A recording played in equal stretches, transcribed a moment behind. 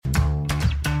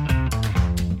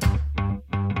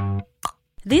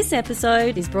This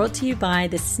episode is brought to you by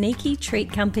the Sneaky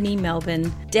Treat Company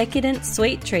Melbourne. Decadent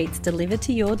sweet treats delivered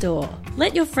to your door.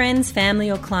 Let your friends, family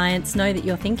or clients know that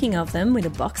you're thinking of them with a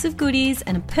box of goodies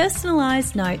and a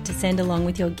personalised note to send along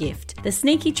with your gift.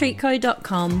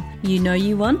 thesneakytreatco.com. You know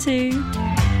you want to.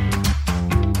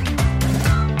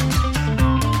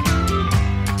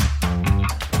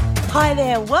 Hi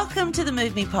there, welcome to the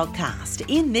Move Me podcast.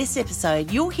 In this episode,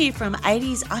 you'll hear from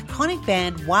 80s iconic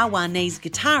band Wa Wa Nee's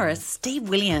guitarist, Steve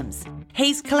Williams.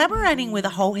 He's collaborating with a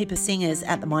whole heap of singers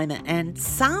at the moment, and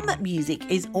some music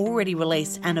is already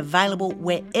released and available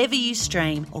wherever you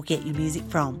stream or get your music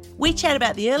from. We chat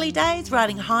about the early days,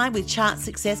 riding high with chart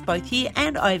success both here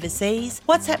and overseas,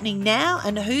 what's happening now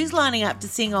and who's lining up to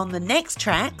sing on the next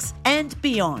tracks, and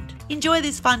beyond. Enjoy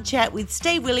this fun chat with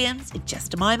Steve Williams in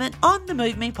just a moment on the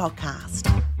Move Me podcast.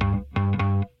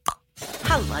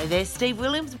 Hello there, Steve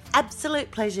Williams.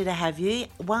 Absolute pleasure to have you.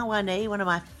 Wa Wa Nee, one of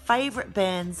my favourite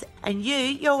bands, and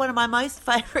you're one of my most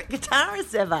favourite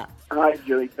guitarists ever. Hi,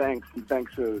 Julie. Thanks. And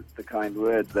thanks for the kind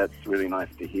words. That's really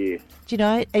nice to hear. Do you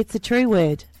know, it's a true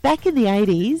word. Back in the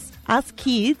 80s, us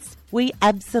kids, we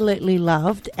absolutely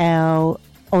loved our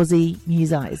Aussie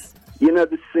musos. You know,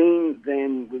 the scene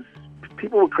then was,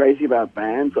 people were crazy about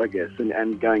bands, I guess,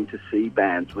 and going to see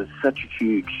bands was such a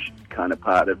huge kind of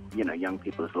part of, young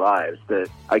people's lives that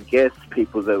I guess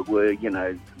people that were,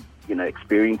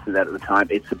 experiencing that at the time,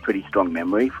 it's a pretty strong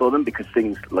memory for them because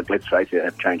things, like, let's face it,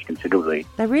 have changed considerably.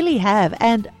 They really have.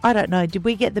 And I don't know, did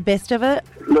we get the best of it?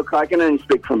 Look, I can only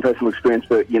speak from personal experience,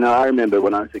 but, I remember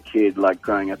when I was a kid, like,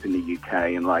 growing up in the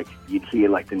UK and, like, you'd hear,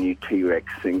 like, the new T-Rex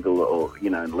single or,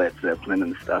 Led Zeppelin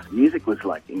and stuff. Music was,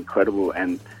 like, incredible,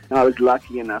 and I was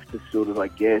lucky enough to sort of, I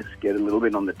guess, get a little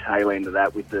bit on the tail end of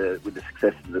that with the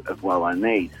success of Wa Wa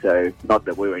Nee. So, not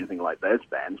that we were anything like those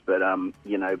bands, but,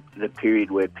 the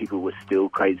period where people were still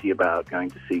crazy about going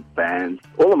to see bands.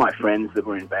 All of my friends that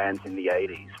were in bands in the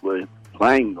 80s were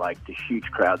playing, like, to huge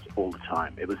crowds all the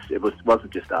time. It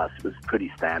wasn't just us. It was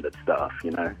pretty standard stuff,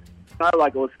 I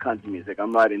like all kinds of music.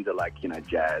 I'm right into, like,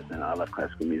 jazz, and I love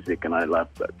classical music, and I love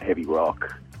heavy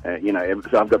rock.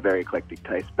 So I've got very eclectic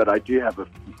taste, but I do have a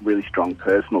really strong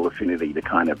personal affinity to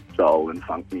kind of soul and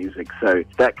funk music. So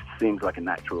that seems like a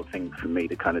natural thing for me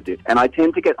to kind of do. And I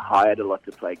tend to get hired a lot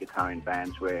to play guitar in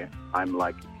bands where I'm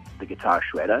like the guitar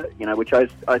shredder, which I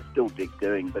still dig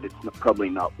doing, but it's probably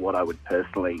not what I would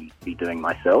personally be doing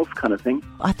myself, kind of thing.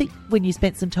 I think when you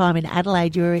spent some time in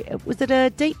Adelaide, was it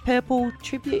a Deep Purple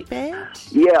tribute band?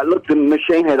 Yeah, look, the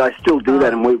Machine Head, I still do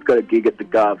that, and we've got a gig at the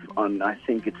Gov on, I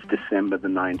think it's December the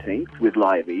 19th with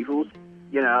Live Evils.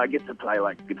 I get to play,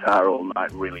 like, guitar all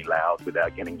night really loud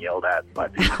without getting yelled at by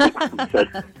people.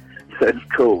 So it's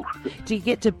cool. Do you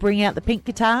get to bring out the pink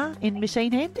guitar in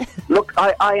Machine Head? Look,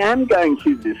 I am going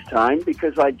to this time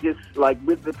because I just, like,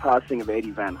 with the passing of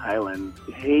Eddie Van Halen,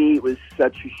 he was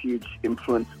such a huge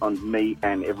influence on me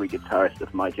and every guitarist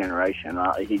of my generation.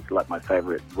 He's, like, my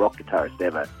favourite rock guitarist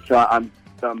ever. So I'm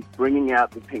bringing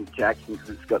out the pink Jackson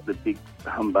because it's got the big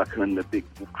humbucker and the big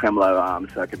tremolo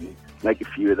arms, so I can make a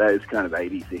few of those kind of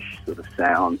 80s-ish sort of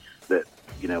sounds that,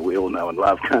 we all know and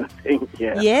love, kind of thing.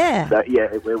 Yeah. So,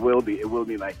 it will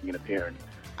be making an appearance.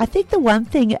 I think the one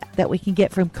thing that we can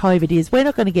get from COVID is we're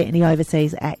not going to get any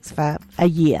overseas acts for a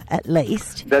year at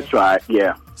least. That's right,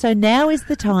 yeah. So now is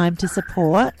the time to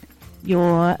support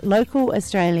your local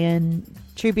Australian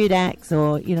tribute acts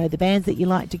or, the bands that you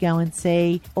like to go and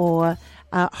see, or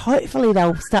hopefully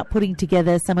they'll start putting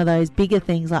together some of those bigger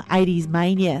things like 80s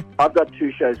Mania. I've got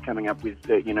 2 shows coming up with,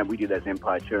 we do those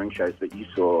Empire touring shows that you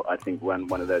saw, I think one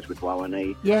of those with Wa Wa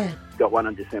Nee. Yeah. Got one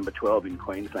on December 12 in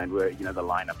Queensland where, the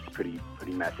lineup's pretty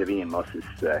massive. Ian Moss is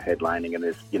headlining, and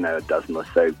there's, a dozen or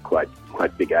so quite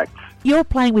big acts. You're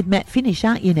playing with Matt Finish,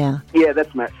 aren't you now? Yeah,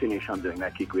 that's Matt Finish I'm doing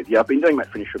that gig with. Yeah, I've been doing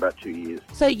Matt Finish for about 2 years.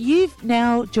 So you've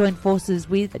now joined forces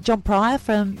with John Pryor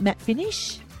from Matt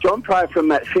Finish? John Pryor from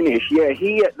Matt Finish, yeah,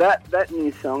 that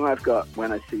new song I've got,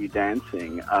 When I See You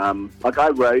Dancing, I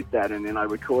wrote that and then I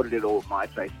recorded it all at my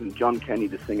place, and John Kenny,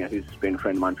 the singer, who's been a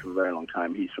friend of mine for a very long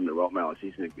time, he's from the Rock Melons,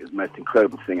 he's the most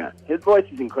incredible singer. His voice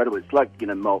is incredible, it's like,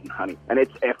 molten honey, and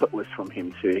it's effortless from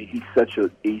him too. He's such an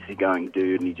easygoing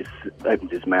dude, and he just opens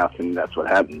his mouth and that's what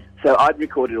happens. So I'd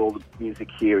recorded all the music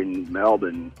here in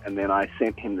Melbourne, and then I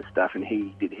sent him the stuff, and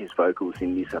he did his vocals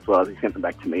in New South Wales. He sent them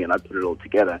back to me, and I put it all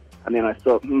together. And then I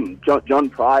thought, John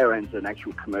Pryor owns an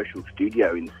actual commercial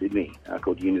studio in Sydney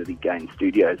called Unity Gain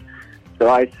Studios. So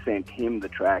I sent him the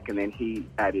track, and then he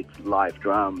added live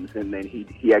drums, and then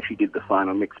he actually did the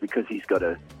final mix because he's got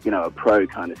a pro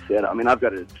kind of setup. I mean, I've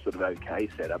got a sort of okay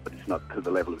setup, but it's not to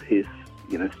the level of his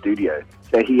studio.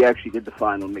 So he actually did the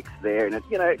final mix there, and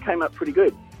it came up pretty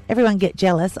good. Everyone get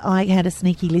jealous. I had a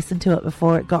sneaky listen to it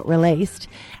before it got released,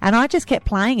 and I just kept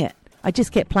playing it. I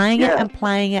just kept playing it and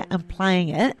playing it and playing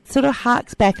it. Sort of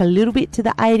harks back a little bit to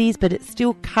the 80s, but it's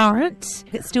still current.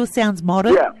 It still sounds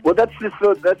modern. Yeah, well, that's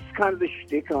kind of the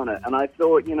shtick on it. And I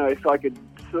thought, if I could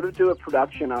sort of do a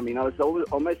production, I was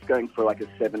almost going for like a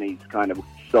 70s kind of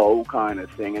soul kind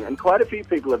of thing. And quite a few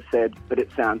people have said that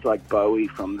it sounds like Bowie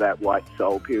from that white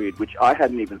soul period, which I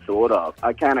hadn't even thought of.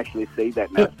 I can actually see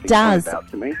that now. It does. Out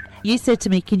to me. You said to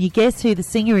me, can you guess who the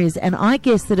singer is? And I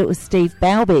guessed that it was Steve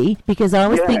Bowie, because I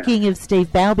was thinking of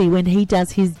Steve Bowie when he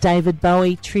does his David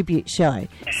Bowie tribute show.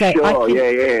 So sure, I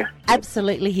can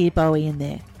absolutely hear Bowie in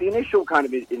there. The initial kind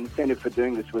of incentive for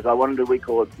doing this was I wanted to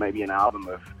record maybe an album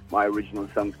of my original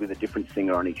songs with a different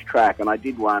singer on each track, and I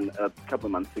did one a couple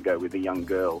of months ago with a young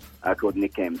girl called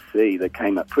Nick MC that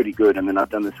came up pretty good, and then I've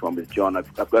done this one with John.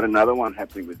 I've got another one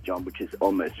happening with John, which is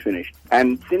almost finished.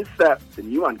 And since the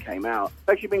new one came out,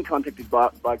 I've actually been contacted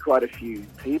by quite a few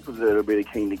people that are really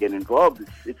keen to get involved.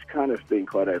 It's kind of been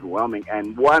quite overwhelming,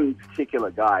 and one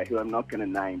particular guy, who I'm not going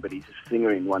to name, but he's a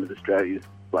singer in one of Australia's,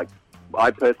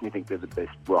 I personally think they're the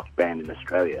best rock band in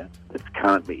Australia that's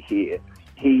currently here.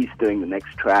 He's doing the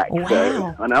next track. Wow.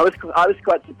 So, and I was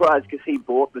quite surprised because he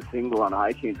bought the single on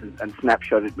iTunes and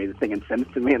snapshotted me the thing and sent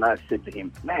it to me, and I said to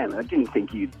him, man, I didn't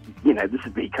think this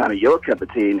would be kind of your cup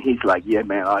of tea. And he's like, yeah,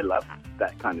 man, I love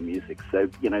that kind of music. So,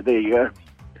 there you go.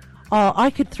 Oh,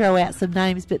 I could throw out some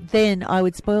names, but then I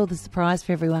would spoil the surprise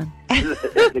for everyone.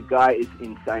 The guy is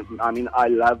insane. I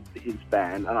love his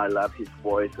band and I love his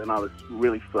voice, and I was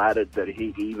really flattered that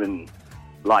he even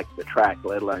liked the track,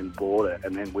 let alone bought it.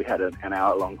 And then we had an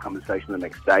hour-long conversation the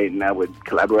next day, and now we're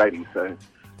collaborating. So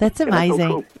that's amazing.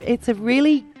 That's all cool. It's a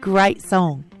really great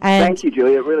song. And thank you,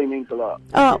 Julie. It really means a lot.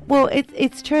 Oh, well,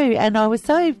 it's true. And I was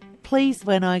so pleased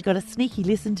when I got a sneaky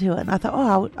listen to it, and I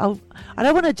thought, I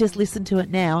don't want to just listen to it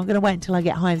now. I'm going to wait until I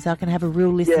get home so I can have a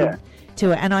real listen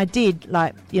to it. And I did,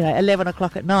 11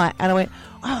 o'clock at night, and I went,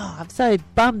 I'm so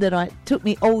bummed that it took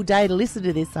me all day to listen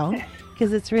to this song,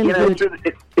 because it's really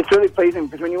good. It's really pleasing,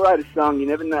 because when you write a song, you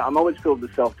never know. I'm always filled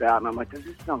with self-doubt, and I'm like, does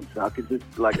this song suck? Is this,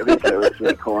 are these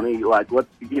really corny? What,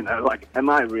 am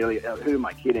I really, who am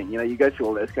I kidding? You go through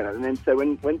all this kind of, and then so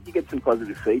when you get some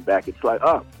positive feedback, it's like,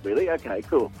 oh, really? Okay,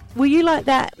 cool. Were you like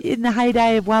that in the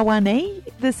heyday of Wa Wa Nee?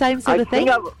 The same sort of thing?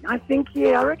 I think,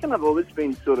 I reckon I've always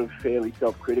been sort of fairly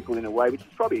self-critical in a way, which is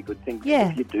probably a good thing.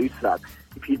 Yeah. If you do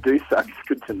suck, it's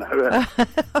good to know.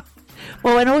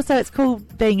 Well, and also it's cool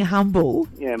being humble.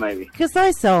 Yeah, maybe. Because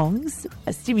those songs,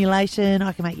 Stimulation,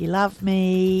 I Can Make You Love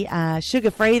Me, Sugar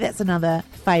Free, that's another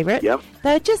favourite. Yep.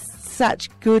 They're just such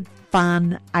good,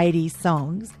 fun 80s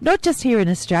songs. Not just here in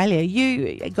Australia.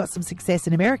 You got some success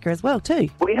in America as well, too.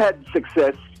 We had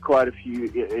success in quite a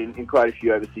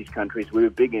few overseas countries. We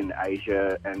were big in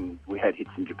Asia, and we had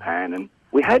hits in Japan, and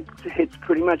we had hits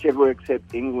pretty much everywhere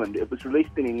except England. It was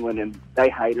released in England, and they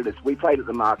hated us. We played at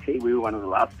the Marquee. We were one of the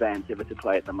last bands ever to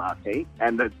play at the Marquee,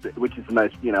 and which is the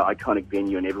most iconic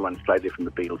venue, and everyone's played there from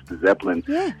the Beatles to Zeppelin.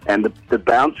 Yeah. And the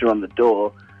bouncer on the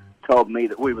door told me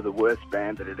that we were the worst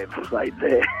band that had ever played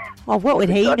there. Oh, what would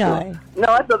he know? No,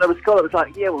 I thought that was cool. It was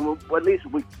like, well, at least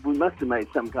we must have made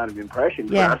some kind of impression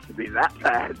for us to be that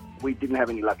bad. We didn't have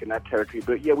any luck in that territory,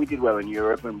 but we did well in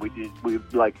Europe, and we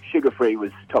Sugar Free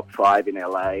was top 5 in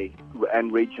LA,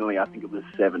 and regionally I think it was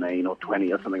 17 or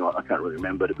 20 or something like that. I can't really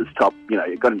remember, but it was top,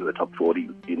 it got into the top 40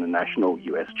 in the national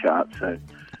US chart, so.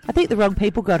 I think the wrong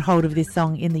people got hold of this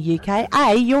song in the UK.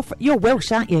 You're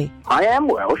Welsh, aren't you? I am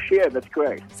Welsh, yeah, that's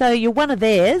correct. So you're one of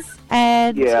theirs,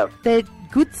 and they're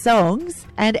good songs,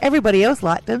 and everybody else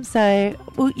liked them, so,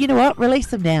 well, you know what? Release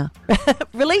them now.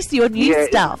 Release your new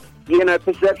stuff.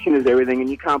 Perception is everything, and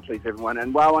you can't please everyone.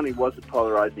 And Wa Wa Nee was a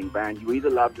polarising band. You either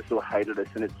loved us or hated us,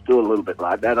 and it's still a little bit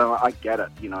like that. I get it,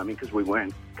 because we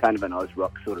weren't kind of an Oz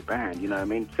rock sort of band,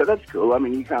 So that's cool.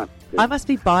 You can't. I must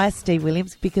be biased, Steve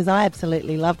Williams, because I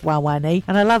absolutely loved Wa Wa Nee,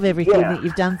 and I love everything that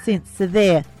you've done since. So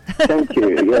there. Thank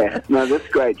you. Yeah. No, that's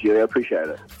great, Julie. I appreciate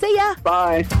it. See ya.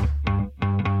 Bye.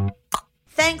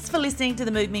 Thanks for listening to the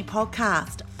Move Me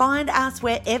podcast. Find us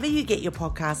wherever you get your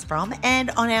podcasts from, and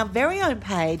on our very own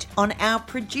page on our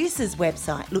producer's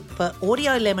website. Look for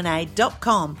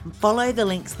audiolemonade.com and follow the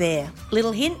links there.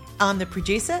 Little hint, I'm the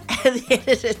producer and the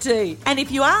editor too. And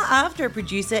if you are after a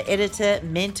producer, editor,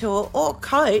 mentor or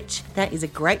coach, that is a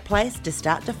great place to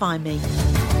start to find me.